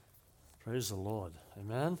Praise the Lord.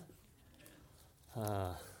 Amen.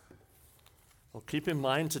 Well, keep in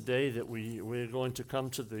mind today that we're going to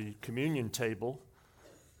come to the communion table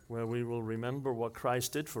where we will remember what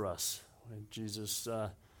Christ did for us. When Jesus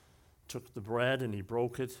took the bread and he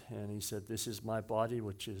broke it and he said, "This is my body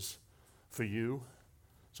which is for you."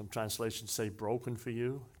 Some translations say broken for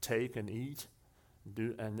you. Take and eat.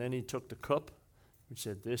 And then he took the cup. He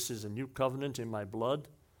said, "This is a new covenant in my blood."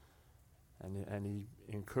 And he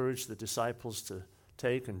encouraged the disciples to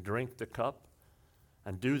take and drink the cup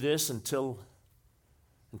and do this until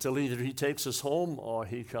either he takes us home or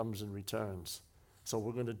he comes and returns. So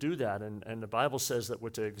we're going to do that. And the Bible says that we're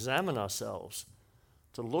to examine ourselves,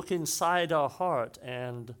 to look inside our heart,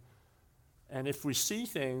 and if we see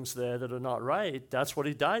things there that are not right, that's what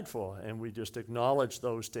he died for. And we just acknowledge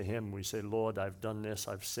those to him. We say, "Lord, I've done this,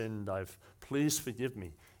 I've sinned, please forgive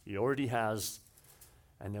me." He already has.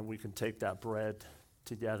 And then we can take that bread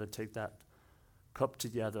together, take that cup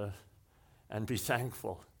together, and be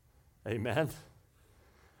thankful. Amen.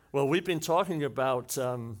 Well, we've been talking about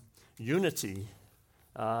unity,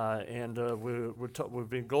 and we've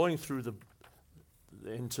been going through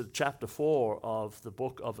into chapter 4 of the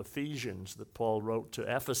book of Ephesians that Paul wrote to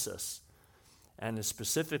Ephesus, and it's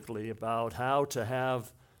specifically about how to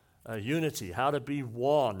have unity, how to be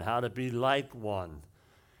one, how to be like one.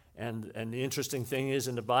 And the interesting thing is,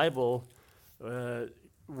 in the Bible,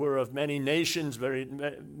 we're of many nations,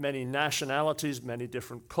 many nationalities, many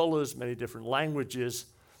different colors, many different languages,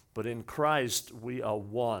 but in Christ we are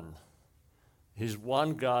one. He's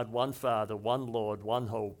one God, one Father, one Lord, one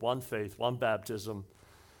hope, one faith, one baptism,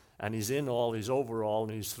 and he's in all, he's over all,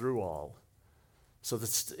 and he's through all. So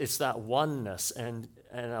it's that oneness, and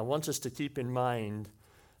I want us to keep in mind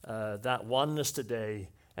that oneness today,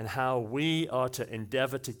 and how we are to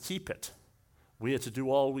endeavor to keep it. We are to do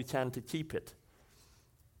all we can to keep it.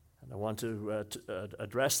 And I want to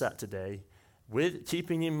address that today with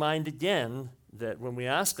keeping in mind again that when we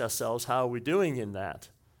ask ourselves, how are we doing in that?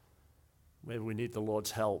 Maybe we need the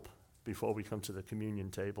Lord's help before we come to the communion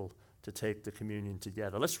table to take the communion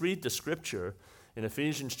together. Let's read the scripture in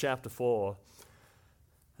Ephesians chapter 4.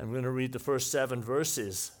 I'm going to read the first 7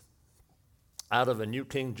 verses out of a New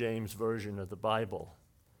King James Version of the Bible.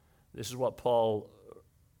 This is what Paul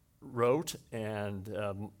wrote, and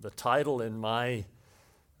the title in my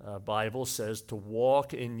Bible says, "To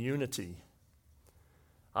Walk in Unity."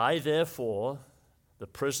 "I, therefore, the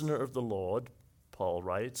prisoner of the Lord," Paul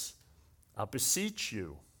writes, "I beseech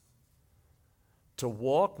you to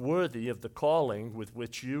walk worthy of the calling with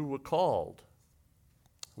which you were called,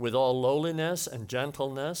 with all lowliness and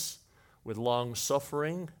gentleness, with long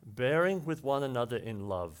suffering, bearing with one another in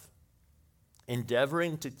love,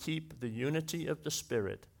 endeavoring to keep the unity of the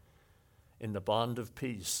Spirit in the bond of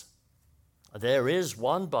peace. There is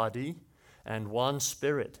one body and one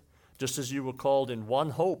Spirit, just as you were called in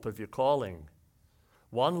one hope of your calling.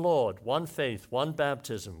 One Lord, one faith, one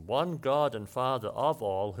baptism, one God and Father of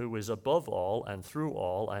all, who is above all and through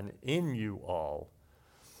all and in you all.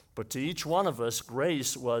 But to each one of us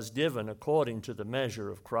grace was given according to the measure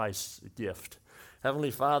of Christ's gift."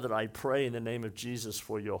 Heavenly Father, I pray in the name of Jesus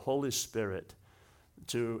for your Holy Spirit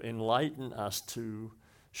to enlighten us, to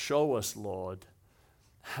show us, Lord,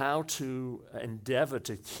 how to endeavor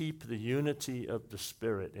to keep the unity of the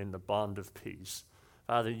Spirit in the bond of peace.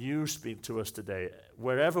 Father, you speak to us today.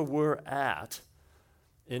 Wherever we're at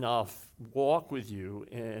in our walk with you,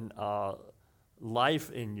 in our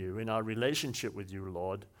life in you, in our relationship with you,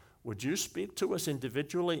 Lord, would you speak to us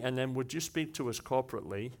individually, and then would you speak to us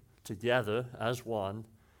corporately, together as one,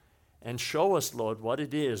 and show us, Lord, what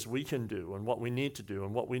it is we can do and what we need to do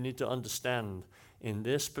and what we need to understand in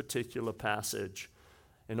this particular passage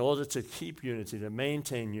in order to keep unity, to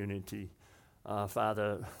maintain unity,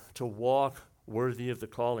 Father, to walk worthy of the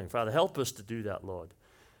calling. Father, help us to do that, Lord,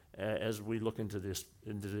 as we look into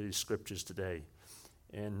these scriptures today.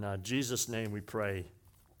 In Jesus' name we pray,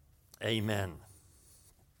 amen.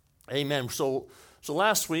 Amen. So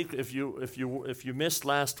last week, if you missed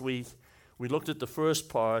last week, we looked at the first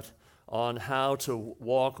part on how to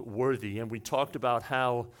walk worthy, and we talked about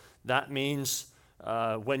how that means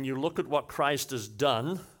when you look at what Christ has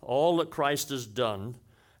done, all that Christ has done,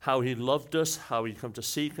 how he loved us, how he come to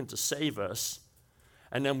seek and to save us,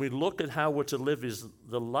 and then we look at how we're to live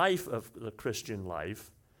the life of the Christian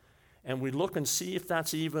life, and we look and see if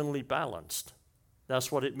that's evenly balanced.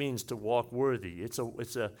 That's what it means to walk worthy. It's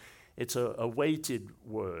a weighted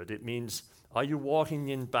word. It means, are you walking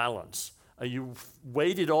in balance? Are you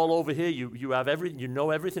weighted all over here? You know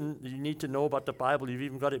everything you need to know about the Bible. You've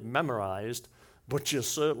even got it memorized, but you're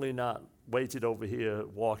certainly not weighted over here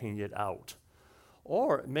walking it out.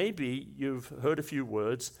 Or maybe you've heard a few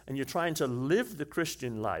words and you're trying to live the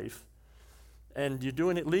Christian life and you're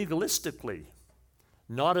doing it legalistically,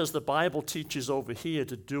 not as the Bible teaches over here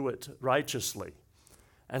to do it righteously.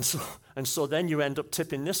 And so then you end up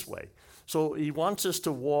tipping this way. So he wants us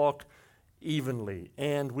to walk evenly.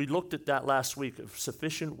 And we looked at that last week of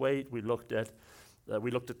sufficient weight. We looked at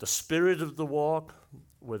the spirit of the walk.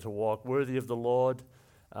 We're to walk worthy of the Lord,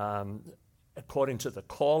 according to the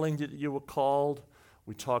calling that you were called.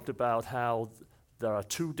 We talked about how there are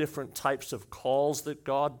two different types of calls that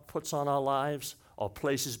God puts on our lives or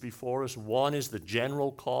places before us. One is the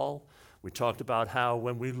general call. We talked about how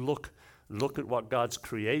when we look at what God's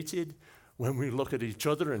created, when we look at each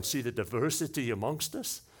other and see the diversity amongst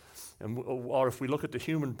us, or if we look at the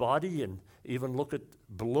human body and even look at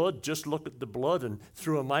blood, just look at the blood and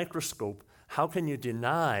through a microscope, how can you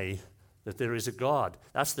deny that there is a God?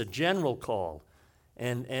 That's the general call.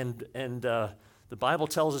 And the Bible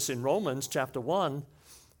tells us in Romans chapter 1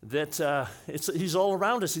 that he's all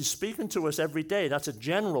around us. He's speaking to us every day. That's a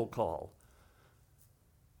general call.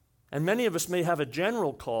 And many of us may have a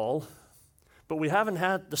general call, but we haven't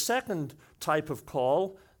had the second type of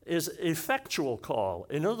call, is effectual call.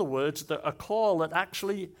 In other words, a call that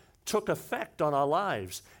actually took effect on our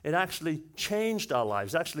lives. It actually changed our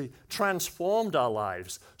lives, actually transformed our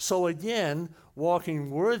lives. So again,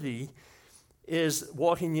 walking worthy is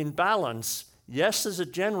walking in balance. Yes, there's a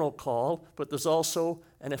general call, but there's also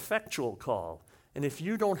an effectual call. And if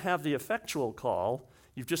you don't have the effectual call,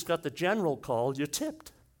 you've just got the general call, you're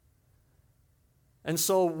tipped. And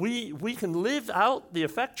so we can live out the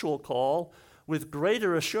effectual call with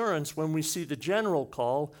greater assurance when we see the general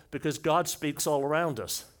call, because God speaks all around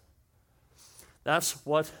us. That's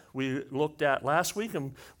what we looked at last week,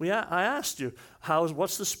 and I asked you,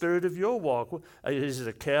 what's the spirit of your walk? Is it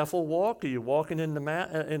a careful walk? Are you walking in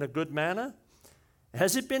a good manner?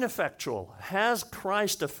 Has it been effectual? Has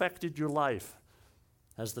Christ affected your life?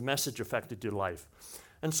 Has the message affected your life?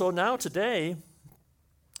 And so now today,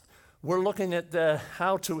 we're looking at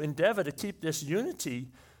how to endeavor to keep this unity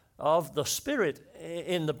of the Spirit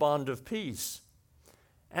in the bond of peace.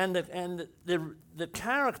 And the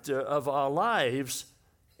character of our lives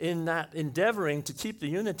in that endeavoring to keep the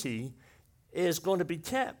unity is going to be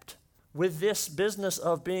kept with this business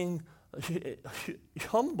of being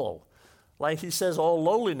humble. Like he says, all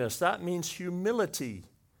lowliness, that means humility.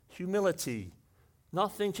 Humility.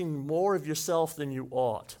 Not thinking more of yourself than you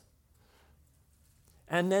ought.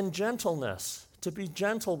 And then gentleness, to be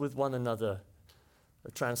gentle with one another. A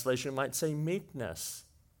translation might say meekness,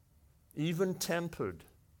 even-tempered,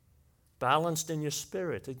 balanced in your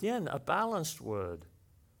spirit. Again, a balanced word.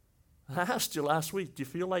 I asked you last week, do you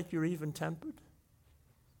feel like you're even-tempered?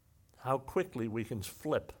 How quickly we can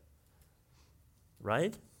flip,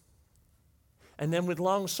 right? And then with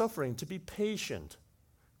long-suffering, to be patient.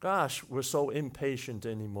 Gosh, we're so impatient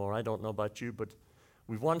anymore. I don't know about you, but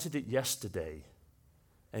we wanted it yesterday.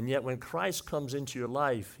 And yet when Christ comes into your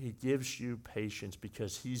life, he gives you patience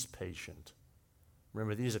because he's patient.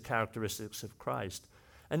 Remember, these are characteristics of Christ.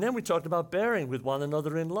 And then we talked about bearing with one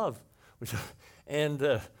another in love.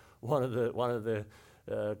 And one of the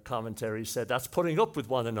commentaries said, that's putting up with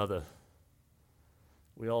one another.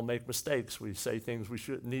 We all make mistakes. We say things we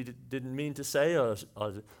didn't mean to say,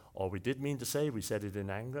 or we did mean to say. We said it in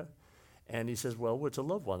anger. And he says, well, we're to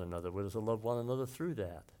love one another. We're to love one another through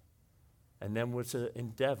that. And then we're to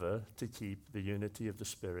endeavor to keep the unity of the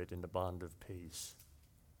Spirit in the bond of peace.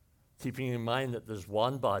 Keeping in mind that there's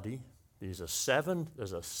one body, there's a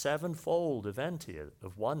sevenfold event here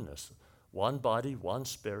of oneness. One body, one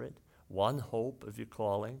Spirit, one hope of your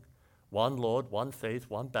calling, one Lord, one faith,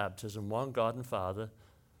 one baptism, one God and Father,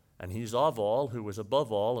 and he's of all, who is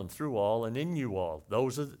above all and through all and in you all.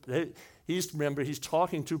 Remember, he's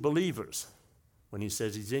talking to believers when he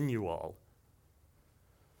says he's in you all.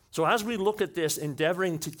 So as we look at this,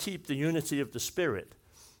 endeavoring to keep the unity of the Spirit,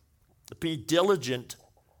 be diligent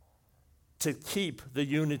to keep the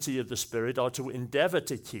unity of the Spirit, or to endeavor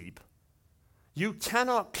to keep. You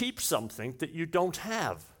cannot keep something that you don't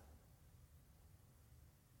have.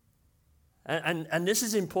 And this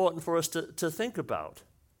is important for us to think about.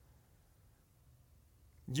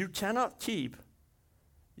 You cannot keep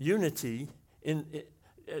unity,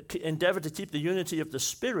 endeavor to keep the unity of the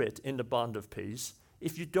Spirit in the bond of peace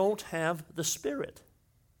if you don't have the Spirit.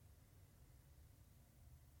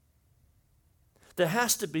 There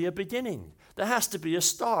has to be a beginning. There has to be a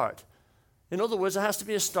start. In other words, there has to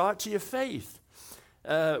be a start to your faith.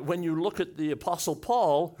 When you look at the Apostle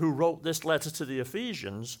Paul, who wrote this letter to the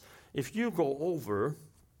Ephesians, if you go over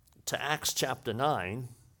to Acts chapter 9,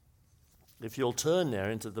 If you'll turn there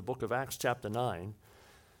into the book of Acts chapter 9,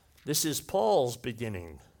 this is Paul's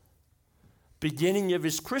beginning of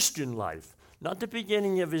his Christian life, not the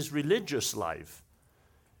beginning of his religious life.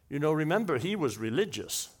 You know, remember, he was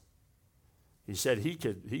religious. He said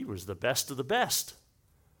he was the best of the best.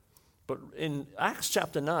 But in Acts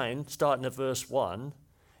chapter 9, starting at verse 1,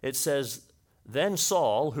 it says, "Then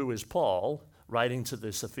Saul," who is Paul, writing to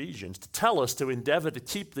this Ephesians, to tell us to endeavor to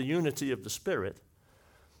keep the unity of the Spirit,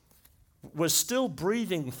 was still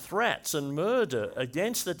breathing threats and murder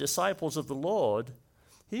against the disciples of the Lord.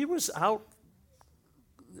 He was out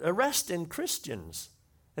arresting Christians,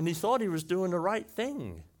 and he thought he was doing the right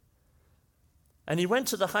thing. And he went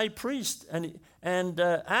to the high priest and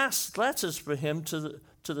asked letters for him to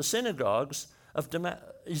the synagogues of Damascus.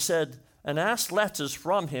 He said, and asked letters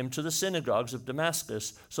from him to the synagogues of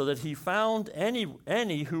Damascus, so that he found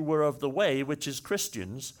any who were of the way, which is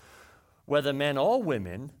Christians, whether men or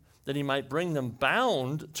women, that he might bring them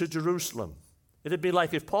bound to Jerusalem. It'd be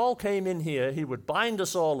like if Paul came in here, he would bind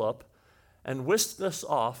us all up and whisk us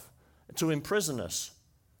off to imprison us.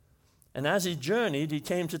 And as he journeyed, he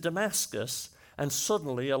came to Damascus, and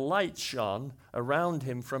suddenly a light shone around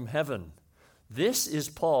him from heaven. This is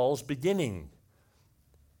Paul's beginning.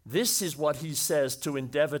 This is what he says to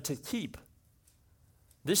endeavor to keep.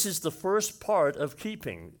 This is the first part of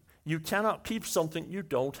keeping. You cannot keep something you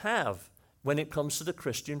don't have when it comes to the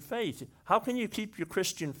Christian faith. How can you keep your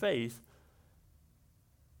Christian faith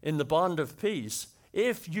in the bond of peace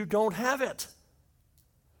if you don't have it?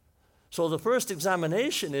 So the first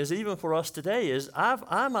examination is, even for us today, is,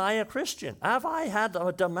 am I a Christian? Have I had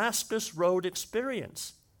a Damascus Road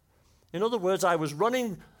experience? In other words, I was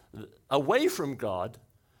running away from God,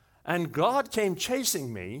 and God came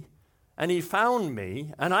chasing me, and he found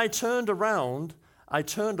me, and I turned around. I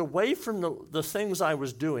turned away from the things I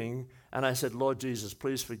was doing, and I said, Lord Jesus,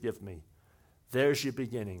 please forgive me. There's your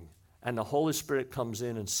beginning. And the Holy Spirit comes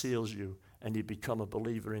in and seals you, and you become a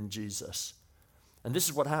believer in Jesus. And this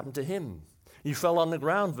is what happened to him. He fell on the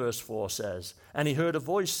ground, verse 4 says, and he heard a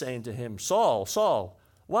voice saying to him, Saul, Saul,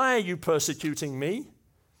 why are you persecuting me?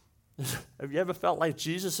 Have you ever felt like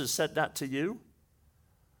Jesus has said that to you?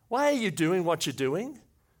 Why are you doing what you're doing?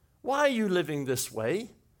 Why are you living this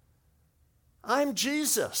way? I'm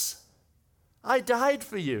Jesus. I died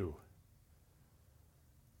for you.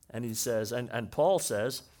 And he says, and Paul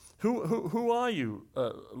says, who are you,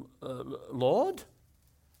 Lord?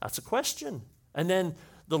 That's a question. And then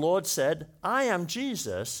the Lord said, I am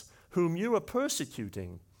Jesus, whom you are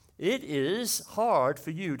persecuting. It is hard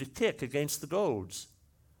for you to kick against the goads.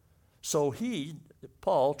 So he,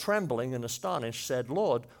 Paul, trembling and astonished, said,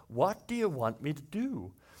 Lord, what do you want me to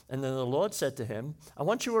do? And then the Lord said to him, I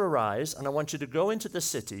want you to arise, and I want you to go into the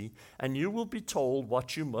city, and you will be told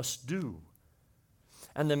what you must do.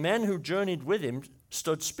 And the men who journeyed with him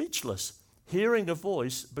stood speechless, hearing a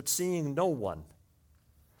voice, but seeing no one.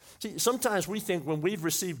 See, sometimes we think when we've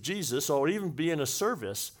received Jesus, or even be in a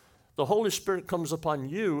service, the Holy Spirit comes upon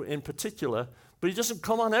you in particular, but he doesn't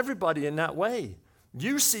come on everybody in that way.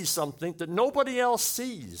 You see something that nobody else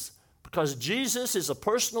sees, because Jesus is a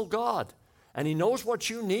personal God, and he knows what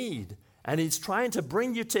you need, and he's trying to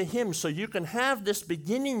bring you to him so you can have this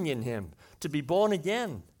beginning in him to be born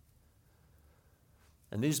again.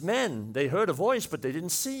 And these men, they heard a voice, but they didn't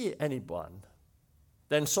see anyone.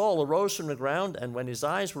 Then Saul arose from the ground, and when his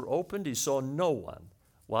eyes were opened, he saw no one.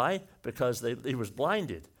 Why? Because he was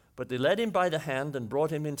blinded. But they led him by the hand and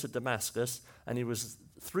brought him into Damascus, and he was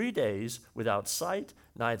 3 days without sight,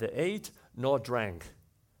 neither ate nor drank.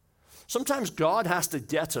 Sometimes God has to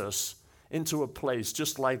get us into a place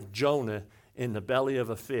just like Jonah in the belly of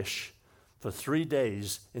a fish for 3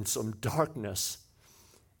 days in some darkness.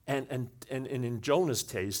 And in Jonah's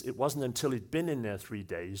case, it wasn't until he'd been in there 3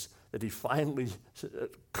 days that he finally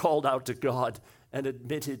called out to God and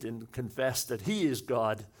admitted and confessed that he is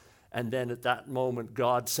God. And then at that moment,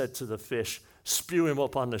 God said to the fish, spew him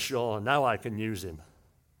up on the shore. Now I can use him.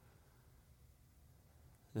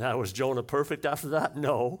 Now, was Jonah perfect after that?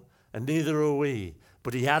 No, and neither are we.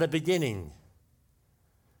 But he had a beginning.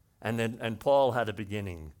 And Paul had a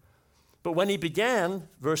beginning. But when he began,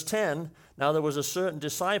 verse 10, now there was a certain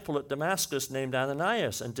disciple at Damascus named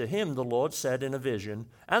Ananias, and to him the Lord said in a vision,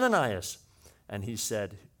 Ananias. And he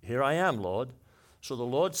said, Here I am, Lord. So the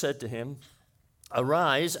Lord said to him,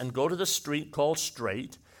 Arise and go to the street called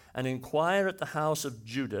Straight, and inquire at the house of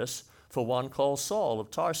Judas for one called Saul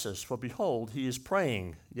of Tarsus, for behold, he is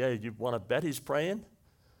praying. Yeah, you want to bet he's praying?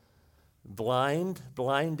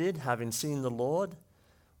 Blinded, having seen the Lord,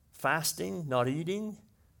 fasting, not eating.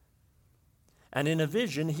 And in a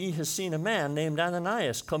vision he has seen a man named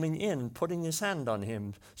Ananias coming in, putting his hand on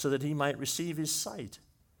him so that he might receive his sight.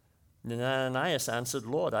 And Ananias answered,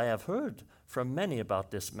 Lord, I have heard from many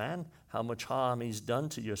about this man, how much harm he's done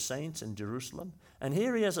to your saints in Jerusalem. And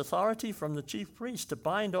here he has authority from the chief priest to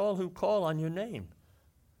bind all who call on your name.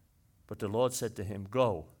 But the Lord said to him,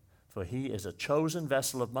 Go, for he is a chosen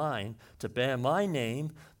vessel of mine to bear my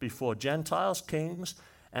name before Gentiles, kings,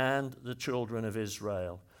 and the children of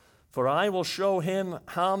Israel. For I will show him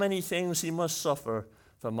how many things he must suffer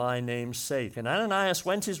for my name's sake. And Ananias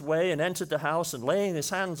went his way and entered the house, and laying his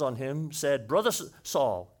hands on him, said, Brother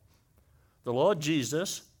Saul, the Lord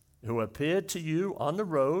Jesus, who appeared to you on the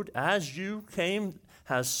road as you came,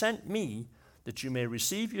 has sent me that you may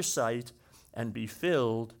receive your sight and be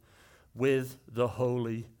filled with the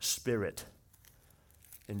Holy Spirit.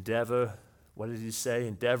 Endeavor, what did he say?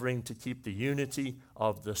 Endeavoring to keep the unity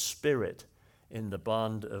of the Spirit in the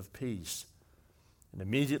bond of peace. And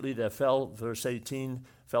immediately there fell, verse 18,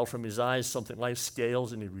 fell from his eyes something like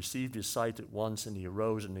scales, and he received his sight at once, and he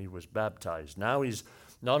arose and he was baptized. Now he's,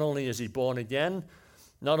 not only is he born again,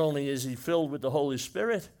 not only is he filled with the Holy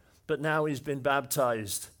Spirit, but now he's been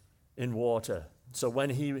baptized in water. So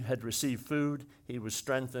when he had received food, he was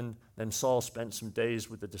strengthened. Then Saul spent some days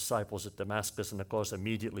with the disciples at Damascus, and of course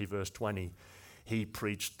immediately, verse 20, he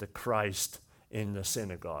preached the Christ in the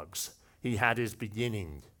synagogues. He had his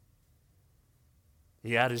beginning.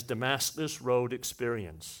 He had his Damascus Road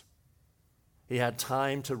experience. He had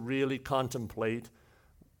time to really contemplate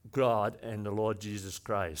God and the Lord Jesus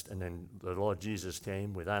Christ. And then the Lord Jesus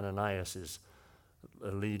came with Ananias'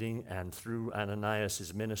 leading, and through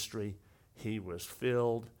Ananias' ministry, he was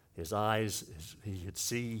filled. His eyes, he could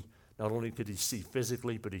see. Not only could he see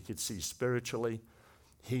physically, but he could see spiritually.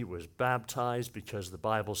 He was baptized because the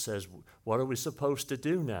Bible says, what are we supposed to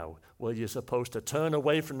do now? Well, you're supposed to turn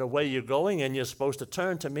away from the way you're going, and you're supposed to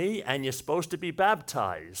turn to me, and you're supposed to be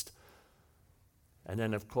baptized. And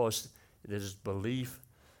then, of course, there's belief,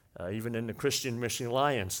 even in the Christian Mission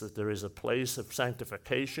Alliance, that there is a place of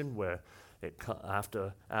sanctification where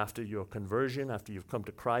after your conversion, after you've come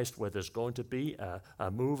to Christ, where there's going to be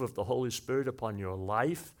a move of the Holy Spirit upon your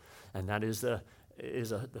life, and that is the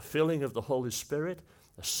filling of the Holy Spirit,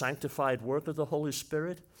 the sanctified work of the Holy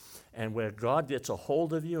Spirit, and where God gets a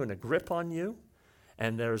hold of you and a grip on you,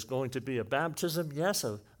 and there's going to be a baptism, yes,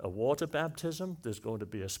 a water baptism, there's going to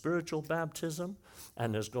be a spiritual baptism,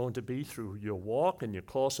 and there's going to be, through your walk and your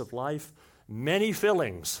course of life, many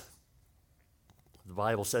fillings. The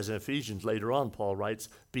Bible says in Ephesians, later on, Paul writes,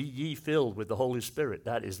 be ye filled with the Holy Spirit.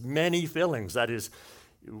 That is many fillings. That is,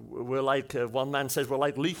 we're like, one man says, we're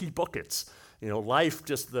like leaky buckets. You know, life,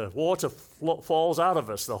 just the water falls out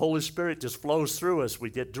of us. The Holy Spirit just flows through us.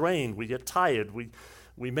 We get drained. We get tired. We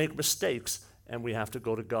make mistakes. And we have to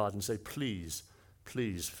go to God and say, please,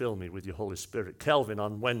 please fill me with your Holy Spirit. Kelvin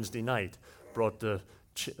on Wednesday night brought the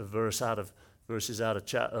verses out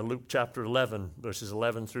of Luke chapter 11, verses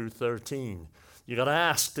 11 through 13. You got to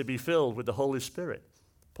ask to be filled with the Holy Spirit.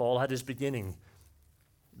 Paul had his beginning.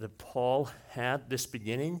 Paul had this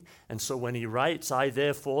beginning, and so when he writes, I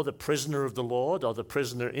therefore, the prisoner of the Lord, or the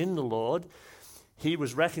prisoner in the Lord, he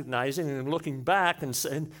was recognizing and looking back and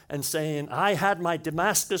saying, I had my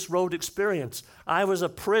Damascus Road experience. I was a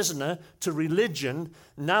prisoner to religion.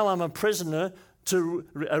 Now I'm a prisoner to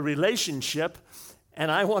a relationship, and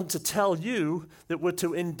I want to tell you that we're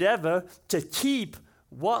to endeavor to keep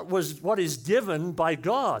what is given by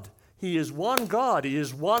God. He is one God. He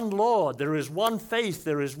is one Lord. There is one faith.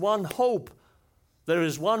 There is one hope. There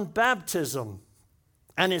is one baptism.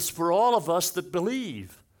 And it's for all of us that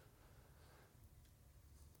believe.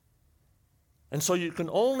 And so you can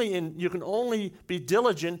only be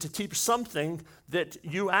diligent to keep something that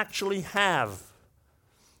you actually have.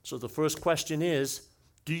 So the first question is,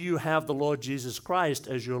 do you have the Lord Jesus Christ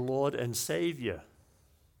as your Lord and Savior?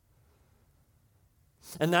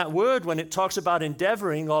 And that word, when it talks about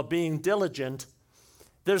endeavoring or being diligent,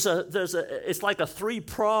 it's like a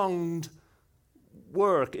three-pronged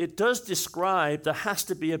work. It does describe there has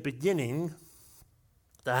to be a beginning,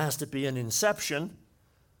 there has to be an inception,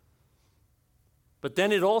 but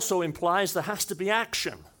then it also implies there has to be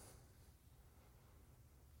action.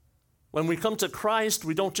 When we come to Christ,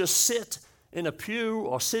 we don't just sit in a pew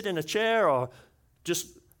or sit in a chair or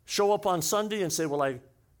just show up on Sunday and say, well,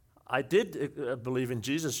 I did believe in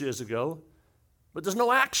Jesus years ago, but there's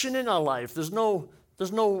no action in our life. There's no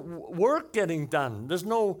work getting done. There's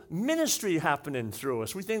no ministry happening through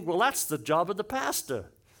us. We think, well, that's the job of the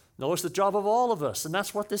pastor. No, it's the job of all of us, and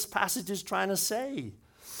that's what this passage is trying to say.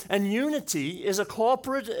 And unity is a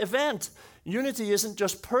corporate event. Unity isn't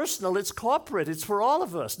just personal, it's corporate. It's for all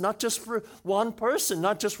of us, not just for one person,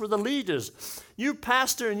 not just for the leaders. You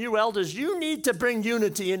pastor and you elders, you need to bring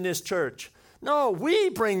unity in this church. No, we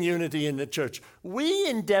bring unity in the church. We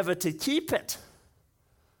endeavor to keep it.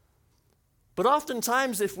 But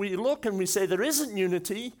oftentimes if we look and we say there isn't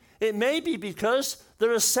unity, it may be because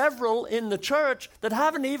there are several in the church that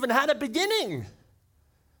haven't even had a beginning.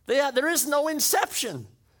 There is no inception.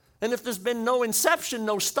 And if there's been no inception,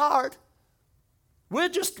 no start, we're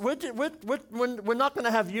not going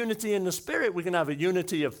to have unity in the spirit. We can have a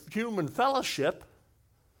unity of human fellowship,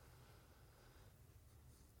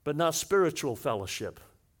 but not spiritual fellowship.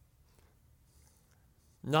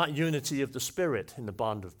 Not unity of the spirit in the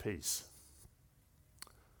bond of peace.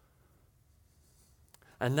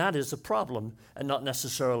 And that is a problem, and not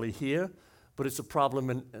necessarily here, but it's a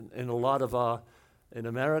problem in a lot of in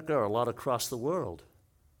America or a lot across the world,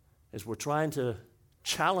 is we're trying to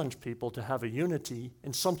challenge people to have a unity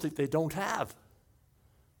in something they don't have,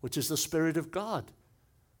 which is the Spirit of God,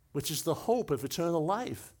 which is the hope of eternal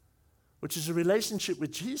life, which is a relationship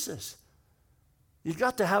with Jesus. You've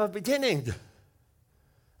got to have a beginning,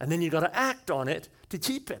 and then you've got to act on it to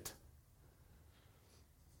keep it.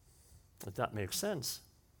 If that makes sense.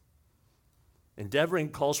 Endeavoring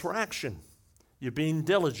calls for action. You're being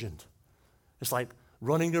diligent. It's like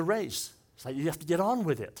running a race. It's like you have to get on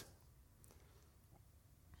with it.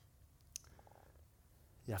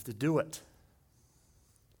 You have to do it.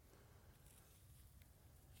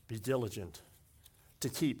 Be diligent. To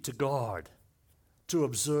keep, to guard, to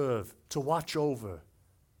observe, to watch over,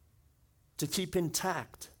 to keep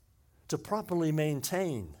intact, to properly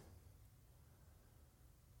maintain.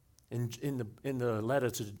 In the letter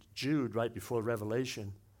to Jude, right before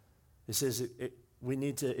Revelation, it says we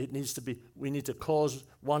need to cause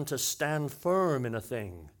one to stand firm in a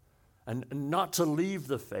thing, and not to leave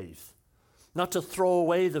the faith, not to throw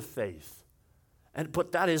away the faith.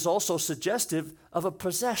 But that is also suggestive of a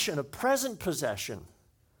possession, a present possession.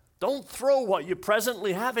 Don't throw what you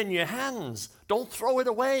presently have in your hands. Don't throw it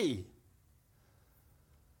away.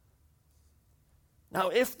 Now,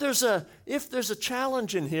 if there's a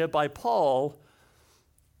challenge in here by Paul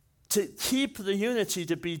to keep the unity,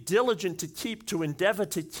 to be diligent to keep, to endeavor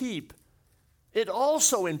to keep, it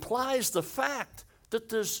also implies the fact that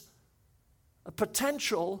there's a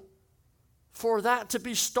potential for that to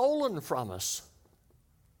be stolen from us.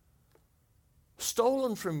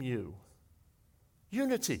 Stolen from you.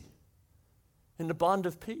 Unity in the bond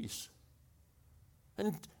of peace.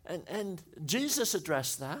 And Jesus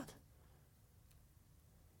addressed that.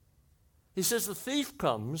 He says the thief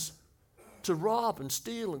comes to rob and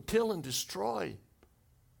steal and kill and destroy.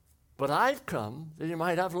 But I've come that you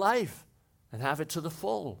might have life and have it to the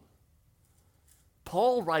full.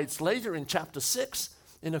 Paul writes later in chapter 6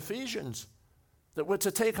 in Ephesians that we're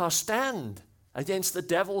to take our stand against the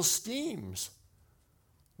devil's schemes.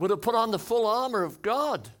 We're to put on the full armor of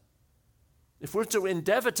God. If we're to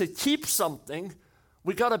endeavor to keep something,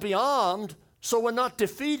 we've got to be armed so we're not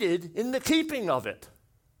defeated in the keeping of it.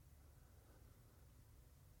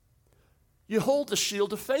 You hold the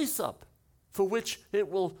shield of faith up, for which it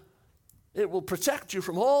will protect you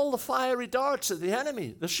from all the fiery darts of the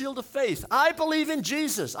enemy. The shield of faith. I believe in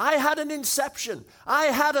Jesus. I had an inception. I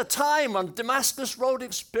had a time on Damascus Road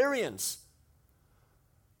experience.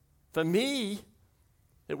 For me,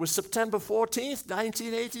 it was September 14th,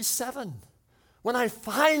 1987, when I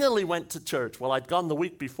finally went to church. Well, I'd gone the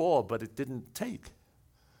week before, but it didn't take.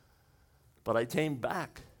 But I came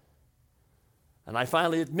back. And I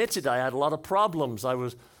finally admitted I had a lot of problems. I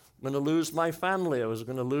was going to lose my family. I was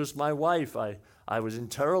going to lose my wife. I was in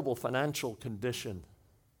terrible financial condition.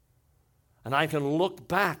 And I can look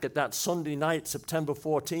back at that Sunday night, September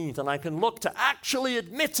 14th, and I can look to actually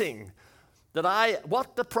admitting that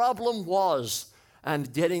what the problem was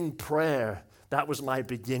and getting prayer. That was my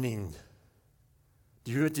beginning.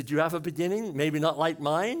 Did you have a beginning? Maybe not like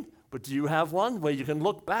mine, but do you have one where you can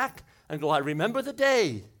look back and go, I remember the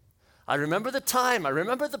day. I remember the time. I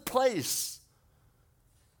remember the place.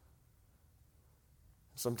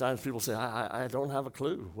 Sometimes people say, I don't have a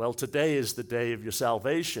clue. Well, today is the day of your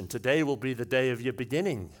salvation. Today will be the day of your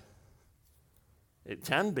beginning. It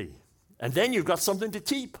can be. And then you've got something to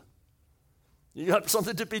keep. You've got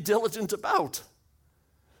something to be diligent about.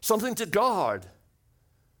 Something to guard.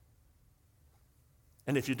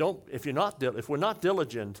 And if we're not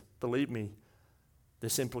diligent, believe me,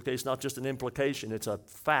 this implicates not just an implication, it's a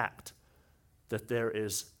fact that there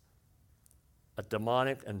is a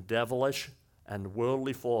demonic and devilish and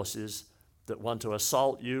worldly forces that want to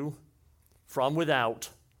assault you from without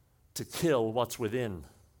to kill what's within.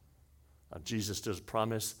 Jesus does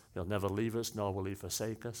promise he'll never leave us, nor will he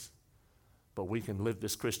forsake us. But we can live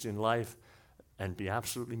this Christian life and be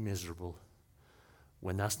absolutely miserable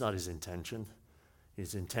when that's not his intention.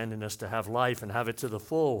 He's intending us to have life and have it to the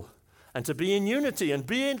full, and to be in unity and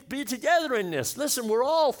be together in this. Listen, we're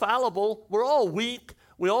all fallible. We're all weak.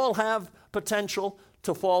 We all have potential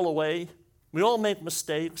to fall away. We all make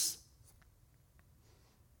mistakes.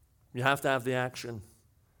 You have to have the action.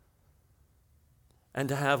 And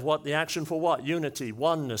to have what? The action for what? Unity,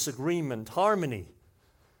 oneness, agreement, harmony.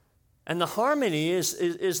 And the harmony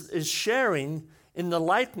is sharing in the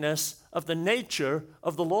likeness of the nature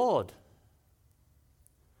of the Lord.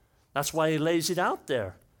 That's why he lays it out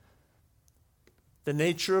there. The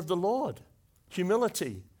nature of the Lord.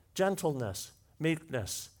 Humility, gentleness,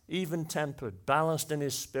 meekness, even-tempered, balanced in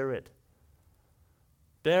his spirit.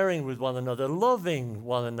 Bearing with one another, loving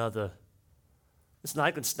one another. Listen,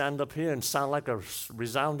 I could stand up here and sound like a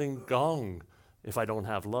resounding gong if I don't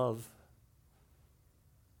have love.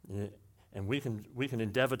 Yeah. And we can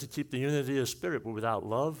endeavor to keep the unity of spirit, but without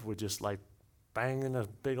love, we're just like banging a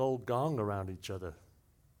big old gong around each other.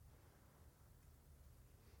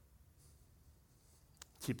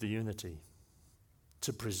 Keep the unity,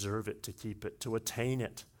 to preserve it, to keep it, to attain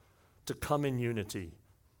it, to come in unity.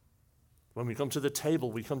 When we come to the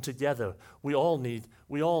table, we come together. We all need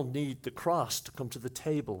the cross to come to the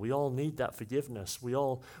table. We all need that forgiveness. We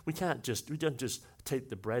don't just take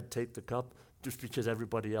the bread, take the cup, just because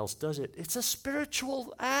everybody else does it. It's a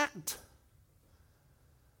spiritual act.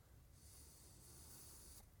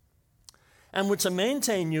 And we're to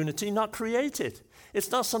maintain unity, not create it.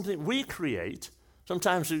 It's not something we create.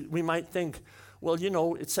 Sometimes we might think, well,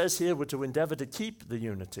 it says here we're to endeavor to keep the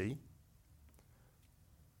unity.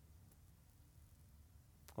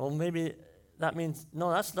 Well, maybe that means,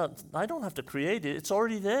 no, that's not, I don't have to create it. It's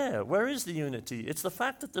already there. Where is the unity? It's the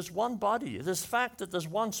fact that there's one body. It's the fact that there's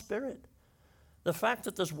one spirit. The fact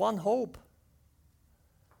that there's one hope.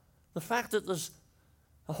 The fact that there's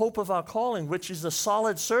a hope of our calling, which is the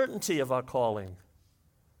solid certainty of our calling.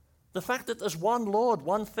 The fact that there's one Lord,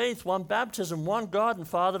 one faith, one baptism, one God and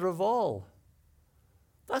Father of all.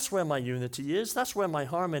 That's where my unity is. That's where my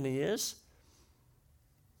harmony is.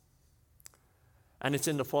 And it's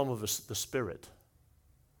in the form of the Spirit.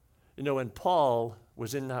 When Paul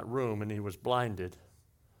was in that room and he was blinded,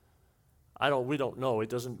 we don't know. It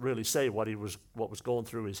doesn't really say what was going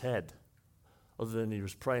through his head, other than he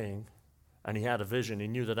was praying and he had a vision. He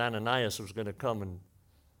knew that Ananias was going to come and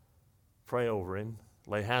pray over him,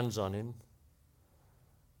 lay hands on him.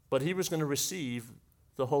 But he was going to receive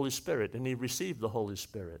the Holy Spirit, and he received the Holy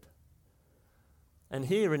Spirit. And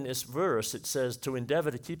here in this verse it says to endeavor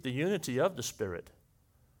to keep the unity of the Spirit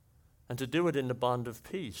and to do it in the bond of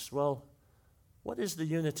peace. Well, what is the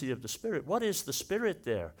unity of the Spirit? What is the Spirit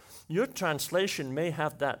there? Your translation may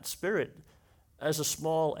have that Spirit as a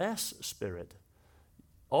small s Spirit.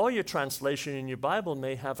 Or your translation in your Bible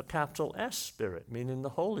may have a capital S Spirit, meaning the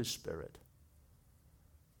Holy Spirit.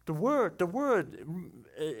 The word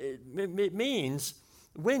it means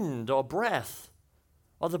wind or breath,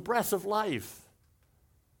 or the breath of life.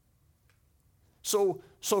 So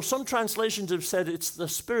some translations have said it's the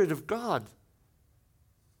Spirit of God.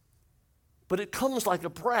 But it comes like a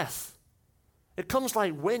breath. It comes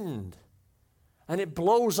like wind. And it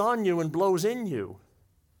blows on you and blows in you.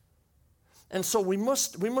 And so we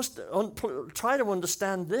must try to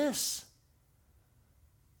understand this.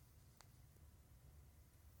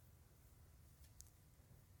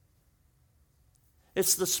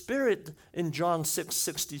 It's the Spirit in John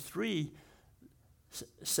 6:63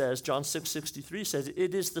 says, John 6:63 says,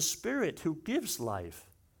 it is the Spirit who gives life.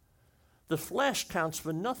 The flesh counts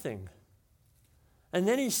for nothing. And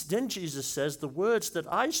then Jesus says, the words that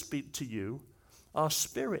I speak to you are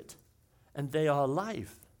spirit, and they are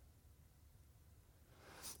life.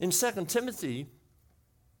 In 2 Timothy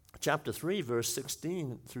chapter 3, verse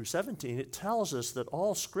 16 through 17, it tells us that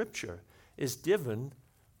all Scripture is given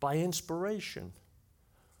by inspiration.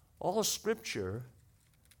 All Scripture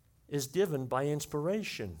is given by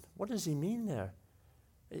inspiration. What does he mean there?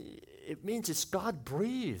 It means it's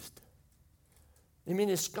God-breathed. I mean,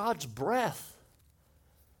 it's God's breath.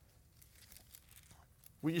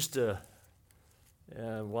 We used to,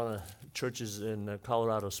 one of the churches in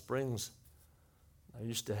Colorado Springs, I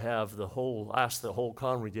used to have ask the whole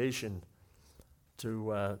congregation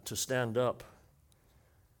to stand up,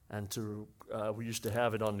 and we used to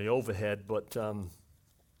have it on the overhead, but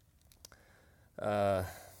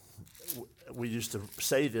we used to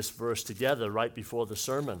say this verse together right before the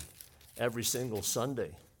sermon every single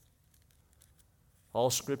Sunday. All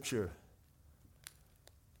Scripture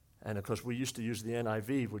And of course, we used to use the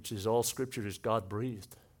NIV, which is all Scripture is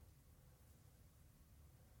God-breathed.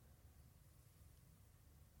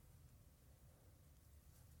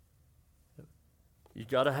 You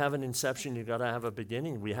got to have an inception, you got to have a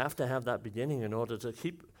beginning. We have to have that beginning in order to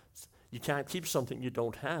keep. You can't keep something you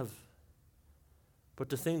don't have. But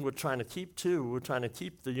the thing we're trying to keep too, we're trying to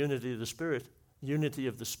keep the unity of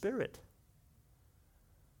the Spirit.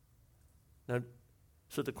 Now,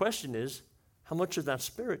 so the question is, how much of that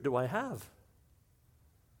Spirit do I have?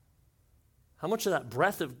 How much of that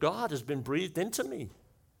breath of God has been breathed into me?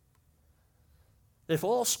 If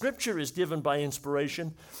all Scripture is given by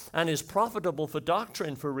inspiration and is profitable for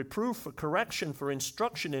doctrine, for reproof, for correction, for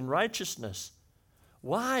instruction in righteousness,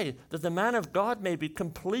 why? That the man of God may be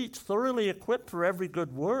complete, thoroughly equipped for every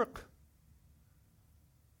good work.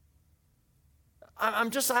 I'm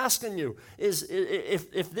just asking you,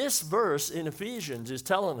 if this verse in Ephesians is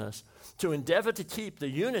telling us to endeavor to keep the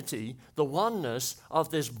unity, the oneness of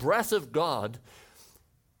this breath of God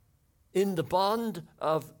in the bond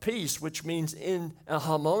of peace, which means in a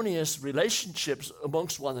harmonious relationships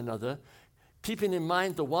amongst one another, keeping in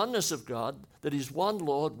mind the oneness of God, that He's one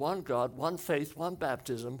Lord, one God, one faith, one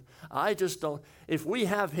baptism. I just don't, if I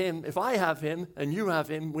have Him and you have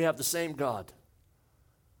Him, we have the same God,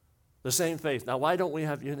 the same faith. Now, why don't we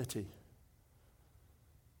have unity?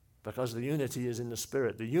 Because the unity is in the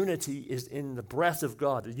Spirit. The unity is in the breath of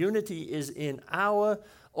God. The unity is in our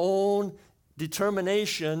own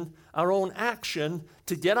determination, our own action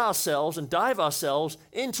to get ourselves and dive ourselves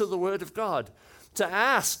into the Word of God. To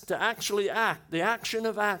ask, to actually act, the action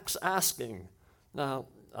of acts, asking. Now,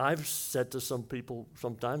 I've said to some people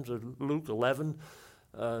sometimes, Luke 11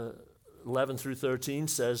 through 13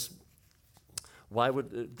 says,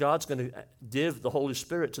 God's going to give the Holy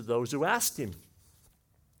Spirit to those who ask Him.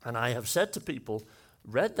 And I have said to people,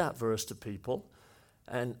 read that verse to people,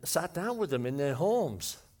 and sat down with them in their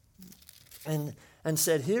homes, and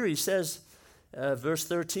said, here he says, verse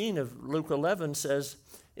 13 of Luke 11 says,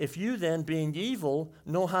 if you then, being evil,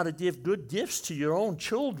 know how to give good gifts to your own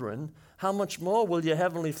children, how much more will your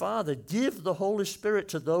heavenly Father give the Holy Spirit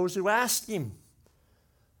to those who ask Him?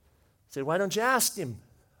 Say, why don't you ask Him?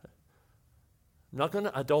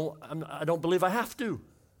 I don't believe I have to.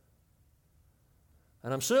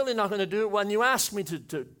 And I'm certainly not going to do it when you ask me to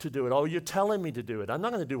do it. Oh, you're telling me to do it. I'm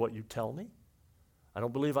not going to do what you tell me. I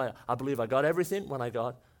believe I got everything when I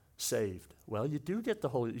got saved. Well, you do get the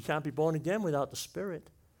Holy. You can't be born again without the Spirit.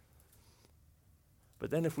 But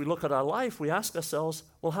then if we look at our life, we ask ourselves,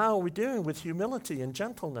 well, how are we doing with humility and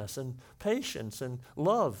gentleness and patience and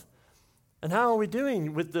love? And how are we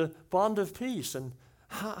doing with the bond of peace? And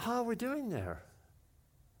how are we doing there?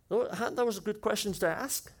 Those are good questions to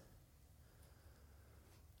ask.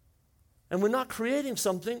 And we're not creating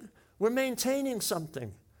something, we're maintaining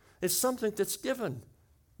something. It's something that's given.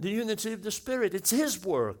 The unity of the Spirit, it's His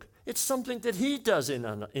work. It's something that He does in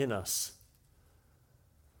us.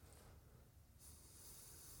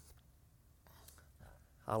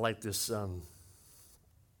 I like this.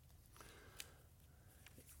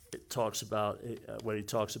 It talks about what he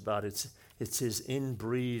talks about. It's His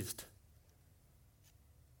inbreathed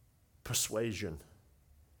persuasion,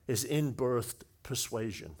 His inbirthed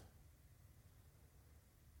persuasion.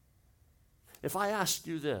 If I asked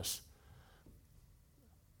you this,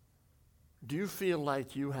 do you feel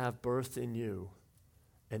like you have birthed in you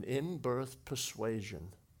an in-birth persuasion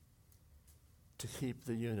to keep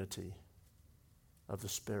the unity of the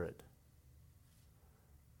Spirit?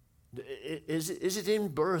 Is it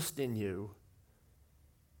in-birthed in you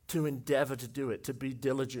to endeavor to do it, to be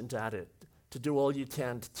diligent at it, to do all you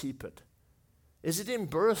can to keep it? Is it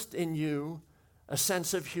in-birthed in you a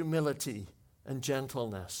sense of humility and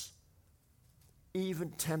gentleness,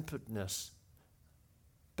 even-temperedness,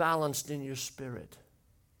 balanced in your spirit?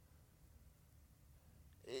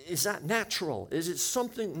 Is that natural? Is it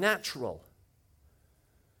something natural?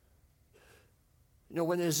 You know,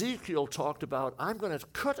 when Ezekiel talked about, I'm going to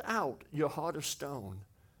cut out your heart of stone,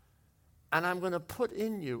 and I'm going to put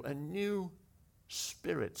in you a new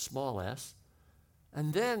spirit, small s,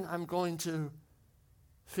 and then I'm going to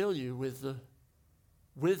fill you with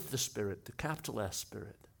the Spirit, the capital S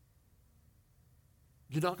Spirit.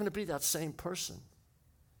 You're not going to be that same person.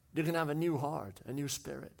 You're going to have a new heart, a new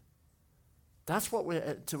spirit. That's what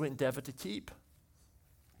we're to endeavor to keep.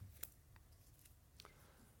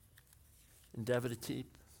 Endeavor to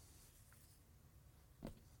keep.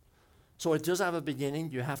 So it does have a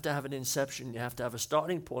beginning. You have to have an inception. You have to have a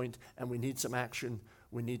starting point, and we need some action.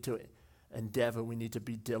 We need to endeavor. We need to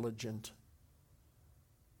be diligent.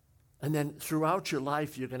 And then throughout your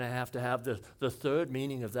life, you're going to have the third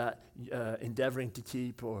meaning of that, endeavoring to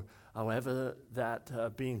keep, or however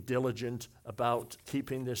that being diligent about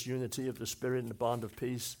keeping this unity of the Spirit and the bond of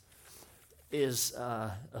peace is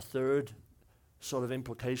a third sort of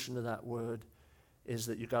implication of that word, is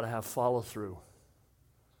that you've got to have follow-through.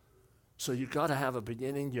 So you've got to have a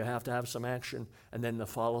beginning, you have to have some action, and then the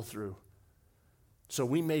follow-through. So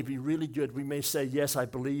we may be really good. We may say, yes, I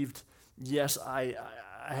believed. Yes, I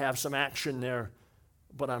have some action there,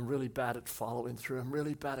 but I'm really bad at following through. I'm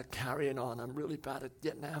really bad at carrying on. I'm really bad at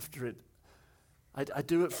getting after it. I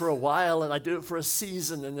do it for a while, and I do it for a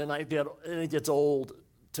season, and then it gets old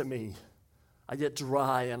to me. I get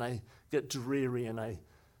dry, and I get dreary, and I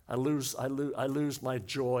lose my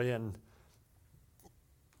joy,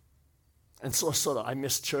 and so sort of I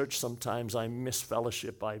miss church sometimes. I miss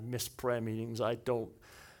fellowship. I miss prayer meetings.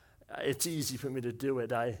 It's easy for me to do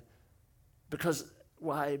it.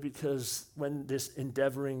 Why? Because when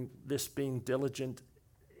this being diligent,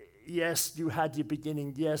 yes, you had your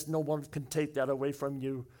beginning. Yes, no one can take that away from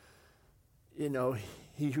you. You know,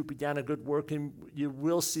 he who began a good work, you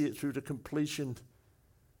will see it through to completion.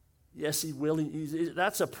 Yes, he will.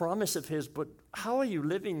 That's a promise of his, but how are you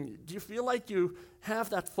living? Do you feel like you have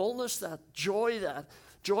that fullness, that joy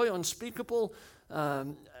unspeakable?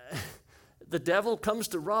 The devil comes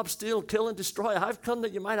to rob, steal, kill, and destroy. I've come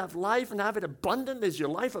that you might have life and have it abundant. Is your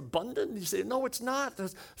life abundant? You say, no, it's not.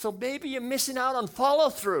 So maybe you're missing out on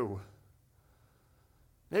follow-through.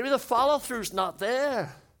 Maybe the follow-through's not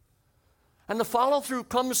there. And the follow-through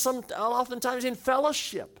comes oftentimes in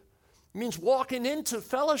fellowship. It means walking into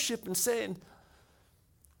fellowship and saying,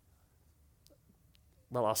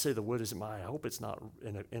 well, I'll say the word isn't I hope it's not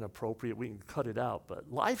inappropriate. We can cut it out,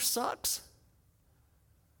 but life sucks.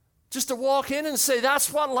 Just to walk in and say,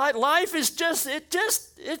 that's what life is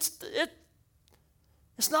it's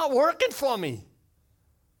not working for me.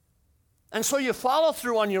 And so you follow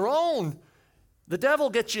through on your own. The devil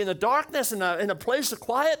gets you in the darkness, in a place of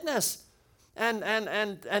quietness.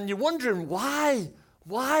 And you're wondering, why?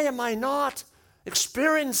 Why am I not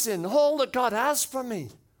experiencing all that God has for me?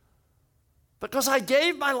 Because I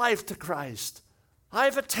gave my life to Christ.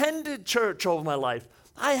 I've attended church over my life.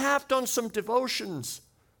 I have done some devotions.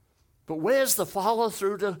 But where's the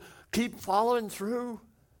follow-through to keep following through?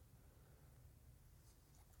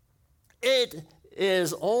 It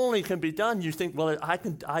can be done. You think, well,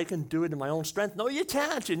 I can do it in my own strength. No, you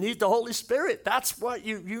can't. You need the Holy Spirit. That's what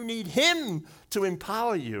you need Him to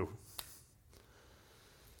empower you.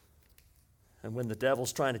 And when the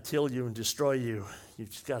devil's trying to kill you and destroy you,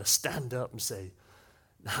 you've just got to stand up and say,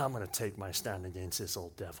 now I'm going to take my stand against this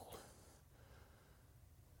old devil.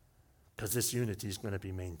 Because this unity is going to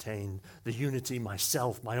be maintained. The unity,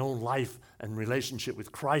 myself, my own life and relationship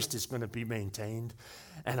with Christ is going to be maintained.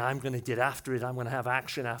 And I'm going to get after it. I'm going to have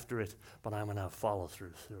action after it. But I'm going to have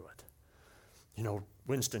follow-through through it. You know,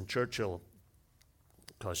 Winston Churchill,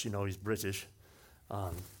 because, you know, he's British,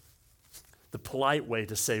 the polite way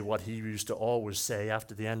to say what he used to always say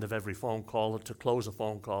after the end of every phone call, or to close a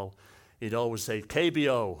phone call, he'd always say,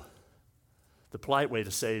 KBO. The polite way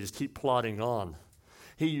to say it is keep plodding on.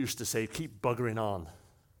 He used to say, keep buggering on.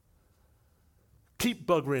 Keep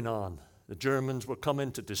buggering on. The Germans were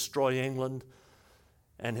coming to destroy England,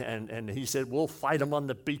 and he said, we'll fight them on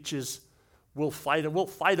the beaches. We'll fight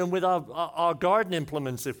them with our garden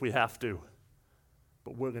implements if we have to.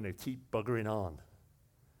 But we're going to keep buggering on.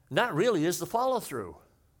 And that really is the follow-through.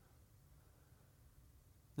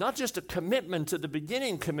 Not just a commitment to the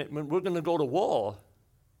beginning commitment, we're going to go to war.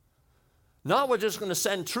 Not we're just going to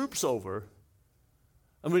send troops over,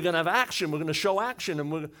 and we're going to have action, we're going to show action,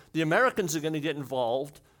 and the Americans are going to get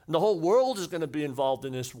involved, and the whole world is going to be involved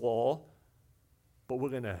in this war, but we're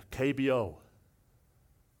going to KBO.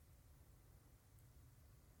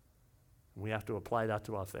 We have to apply that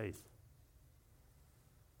to our faith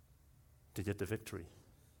to get the victory.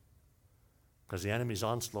 Because the enemy's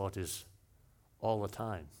onslaught is all the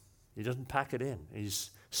time. He doesn't pack it in.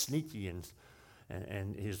 He's sneaky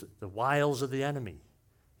and he's the wiles of the enemy.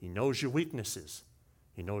 He knows your weaknesses.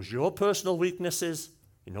 He knows your personal weaknesses.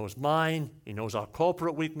 He knows mine. He knows our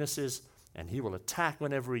corporate weaknesses. And he will attack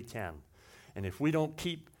whenever he can. And if we don't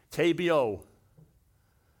keep KBO,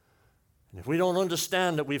 and if we don't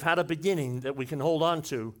understand that we've had a beginning that we can hold on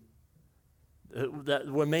to, that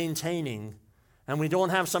we're maintaining, and we don't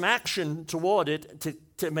have some action toward it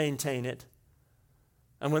to maintain it,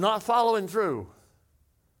 and we're not following through,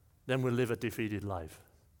 then we'll live a defeated life.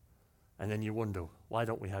 And then you wonder, why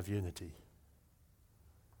don't we have unity?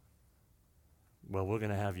 Well, we're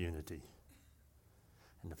going to have unity.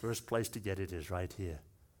 And the first place to get it is right here.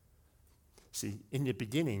 See, in the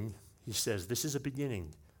beginning, he says, this is a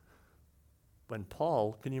beginning. When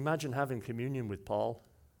Paul, can you imagine having communion with Paul?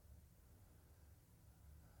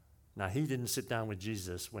 Now, he didn't sit down with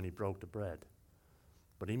Jesus when he broke the bread,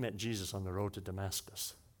 but he met Jesus on the road to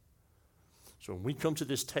Damascus. So when we come to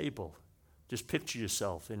this table, just picture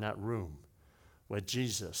yourself in that room where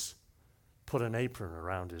Jesus put an apron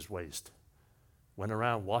around his waist, went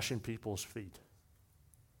around washing people's feet,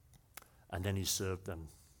 and then he served them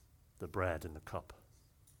the bread and the cup.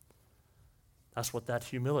 That's what that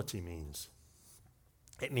humility means.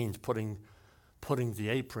 It means putting the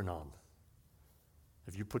apron on.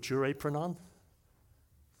 Have you put your apron on?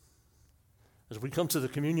 As we come to the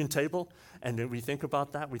communion table and then we think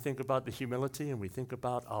about that, we think about the humility and we think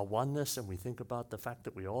about our oneness and we think about the fact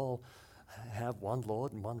that we all have one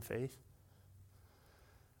Lord and one faith.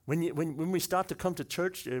 When we start to come to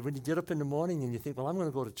church, when you get up in the morning and you think, well, I'm going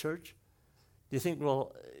to go to church, do you think,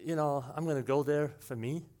 well, I'm going to go there for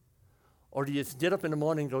me? Or do you get up in the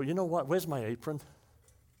morning and go, you know what, where's my apron?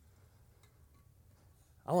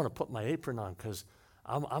 I want to put my apron on because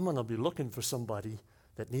I'm going to be looking for somebody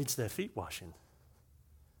that needs their feet washing.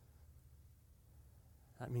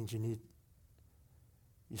 That means you're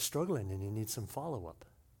struggling and you need some follow-up.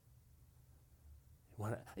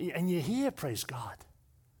 And you're here, praise God.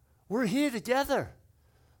 We're here together.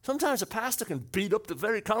 Sometimes a pastor can beat up the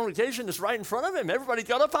very congregation that's right in front of him. Everybody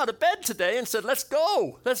got up out of bed today and said, let's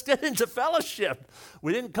go. Let's get into fellowship.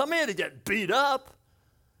 We didn't come here to get beat up.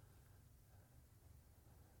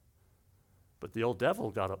 But the old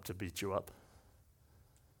devil got up to beat you up.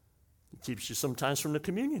 He keeps you sometimes from the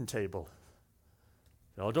communion table.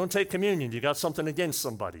 Don't take communion. You got something against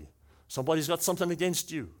somebody. Somebody's got something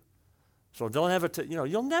against you. So don't ever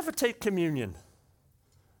you'll never take communion.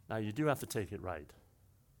 Now you do have to take it right.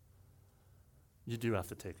 You do have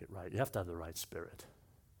to take it right. You have to have the right spirit.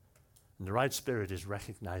 And the right spirit is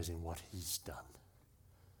recognizing what he's done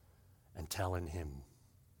and telling him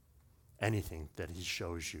anything that he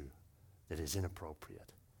shows you that is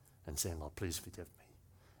inappropriate and saying, Lord, please forgive me.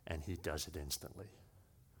 And he does it instantly.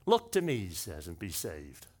 Look to me, he says, and be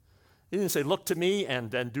saved. He didn't say, look to me and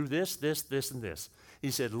then do this, this, and this.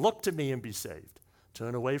 He said, look to me and be saved.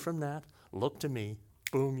 Turn away from that. Look to me.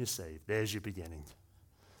 Boom, you're saved. There's your beginning.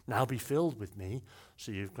 Now be filled with me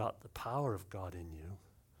so you've got the power of God in you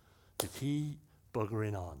to keep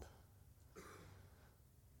buggering on.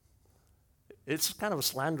 It's kind of a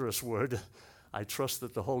slanderous word. I trust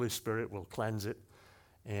that the Holy Spirit will cleanse it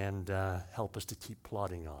and help us to keep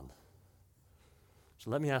plodding on. So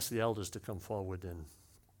let me ask the elders to come forward and